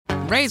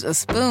Raise a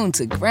spoon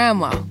to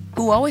Grandma,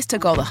 who always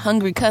took all the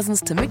hungry cousins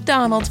to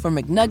McDonald's for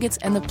McNuggets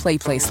and the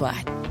Play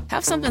Slide.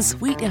 Have something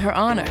sweet in her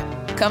honor.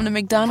 Come to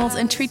McDonald's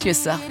and treat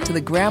yourself to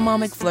the Grandma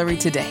McFlurry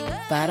today.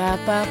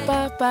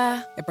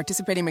 Ba-da-ba-ba-ba. At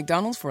participating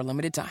McDonald's for a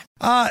limited time.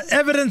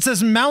 Evidence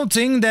is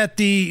mounting that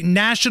the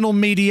national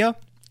media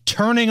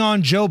turning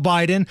on Joe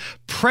Biden,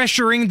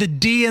 pressuring the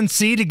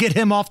DNC to get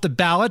him off the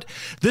ballot.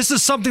 This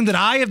is something that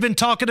I have been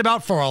talking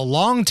about for a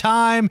long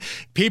time.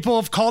 People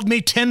have called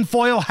me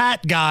tinfoil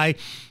hat guy,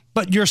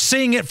 but you're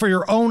seeing it for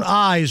your own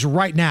eyes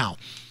right now.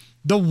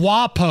 The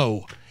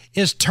WAPO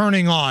is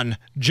turning on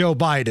Joe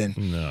Biden.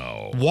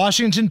 No.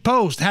 Washington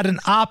Post had an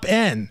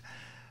op-ed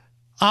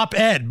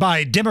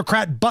by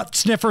Democrat butt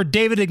sniffer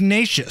David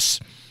Ignatius.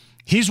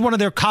 He's one of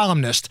their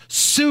columnists,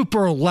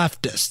 super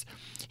leftist.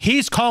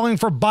 He's calling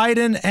for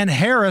Biden and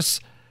Harris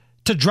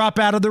to drop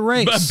out of the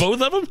race.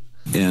 Both of them?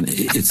 And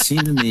it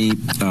seemed to me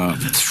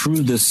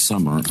through this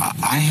summer,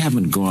 I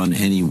haven't gone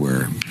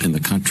anywhere in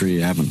the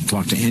country. I haven't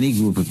talked to any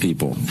group of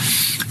people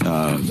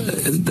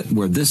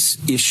where this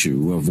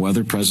issue of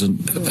whether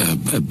President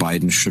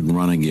Biden should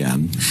run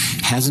again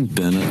hasn't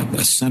been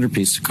a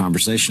centerpiece of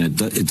conversation.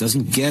 It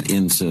doesn't get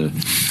into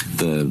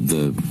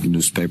the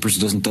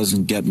newspapers. It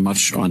doesn't get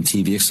much on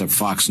TV except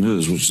Fox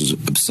News, which is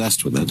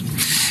obsessed with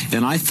it.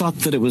 And I thought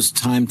that it was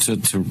time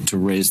to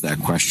raise that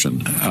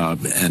question.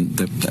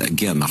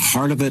 Again, the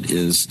heart of it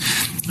is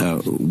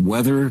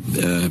whether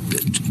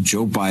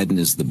Joe Biden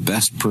is the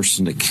best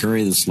person to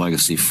carry this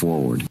legacy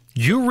forward.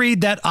 You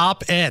read that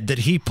op-ed that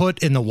he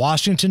put in the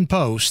Washington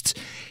Post.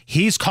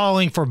 He's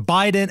calling for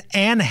Biden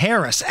and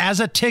Harris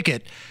as a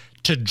ticket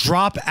to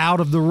drop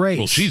out of the race.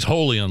 Well, she's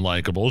wholly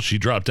unlikable. She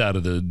dropped out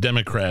of the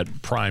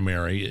Democrat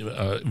primary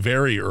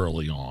very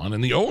early on,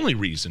 and the only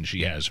reason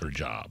she has her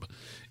job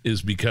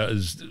is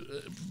because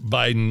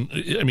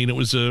Biden. I mean, it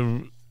was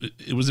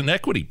an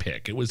equity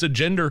pick. It was a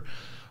gender.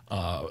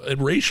 A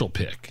racial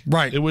pick.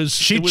 Right. It was.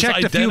 She it was checked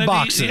identity, a few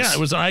boxes. Yeah, it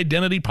was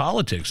identity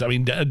politics. I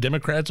mean,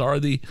 Democrats are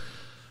the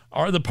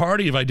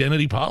party of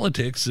identity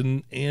politics,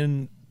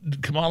 and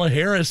Kamala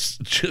Harris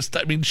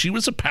she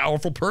was a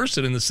powerful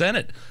person in the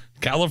Senate,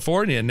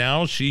 California.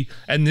 Now she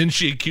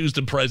accused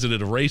the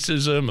president of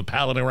racism, of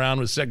palling around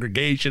with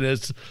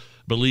segregationists,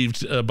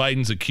 believed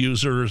Biden's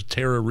accuser,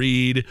 Tara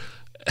Reid,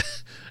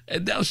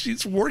 and now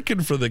she's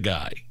working for the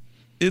guy.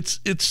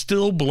 It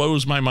still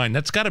blows my mind.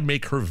 That's got to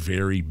make her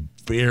very,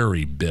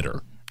 very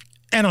bitter.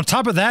 And on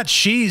top of that,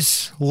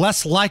 she's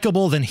less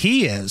likable than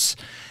he is.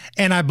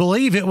 And I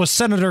believe it was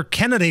Senator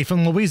Kennedy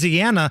from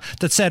Louisiana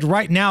that said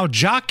right now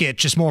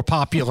Jokic is more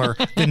popular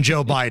than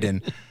Joe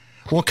Biden.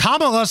 Well,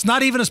 Kamala's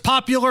not even as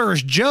popular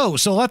as Joe,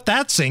 so let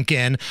that sink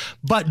in.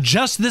 But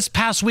just this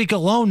past week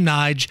alone,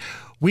 Nige,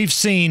 we've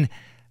seen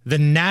the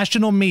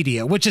national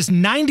media, which is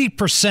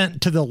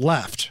 90% to the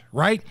left,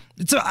 right?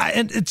 It's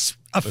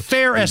a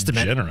fair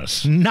estimate.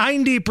 Generous.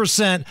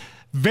 90%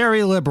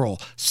 very liberal.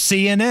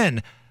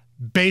 CNN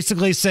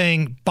basically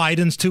saying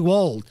Biden's too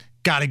old,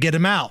 got to get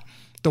him out.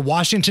 The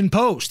Washington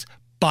Post,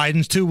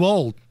 Biden's too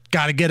old,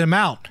 got to get him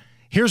out.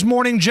 Here's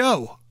Morning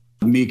Joe.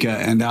 Mika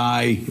and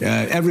I,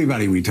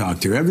 everybody we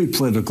talk to, every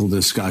political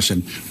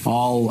discussion,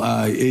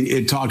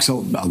 it talks a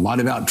lot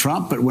about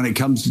Trump, but when it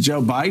comes to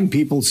Joe Biden,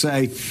 people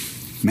say,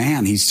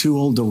 man, he's too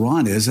old to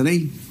run, isn't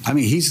he? I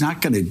mean, he's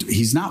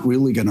not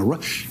really going to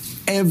run.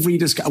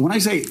 When I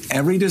say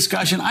every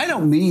discussion, I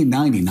don't mean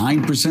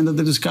 99% of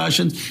the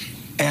discussions.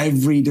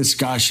 Every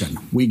discussion.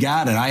 We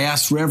got it. I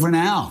asked Reverend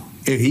Al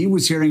if he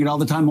was hearing it all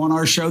the time on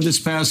our show this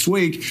past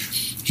week.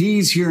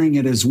 He's hearing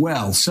it as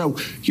well. So,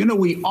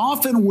 we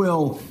often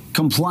will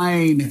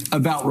complain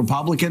about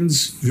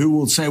Republicans who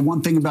will say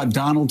one thing about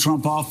Donald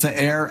Trump off the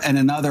air and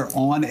another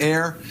on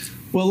air.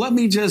 Well, let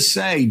me just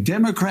say,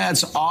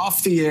 Democrats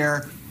off the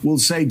air will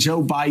say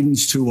Joe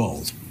Biden's too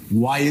old.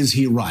 Why is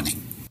he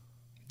running?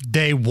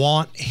 They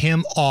want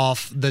him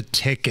off the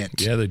ticket.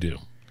 Yeah, they do.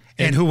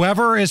 And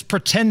whoever is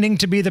pretending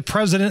to be the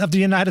president of the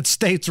United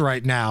States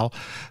right now,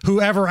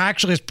 whoever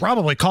actually is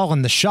probably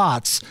calling the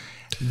shots,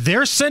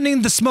 they're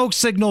sending the smoke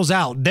signals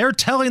out. They're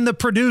telling the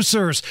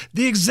producers,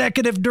 the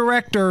executive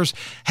directors,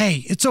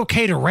 hey, it's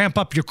okay to ramp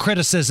up your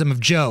criticism of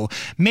Joe.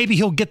 Maybe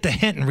he'll get the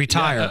hint and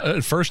retire. Yeah,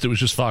 at first, it was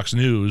just Fox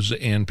News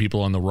and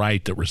people on the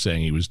right that were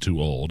saying he was too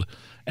old.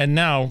 And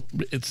now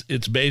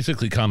it's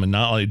basically common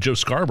knowledge. Joe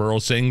Scarborough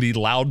saying the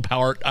loud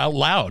part out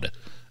loud.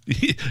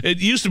 It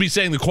used to be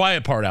saying the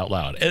quiet part out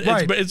loud.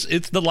 Right.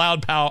 It's the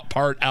loud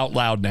part out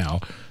loud now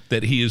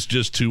that he is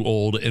just too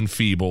old and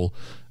feeble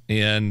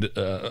and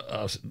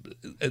at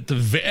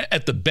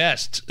the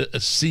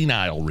best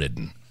senile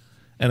ridden,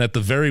 and at the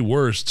very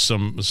worst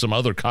some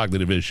other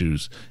cognitive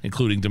issues,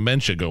 including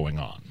dementia, going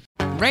on.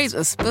 Raise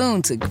a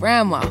spoon to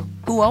Grandma,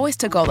 who always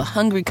took all the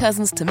hungry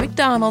cousins to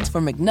McDonald's for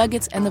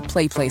McNuggets and the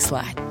Play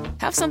Slide.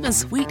 Have something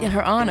sweet in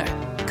her honor.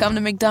 Come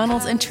to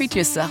McDonald's and treat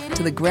yourself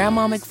to the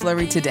Grandma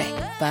McFlurry today.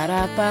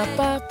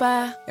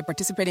 Ba-da-ba-ba-ba. At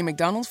participating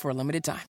McDonald's for a limited time.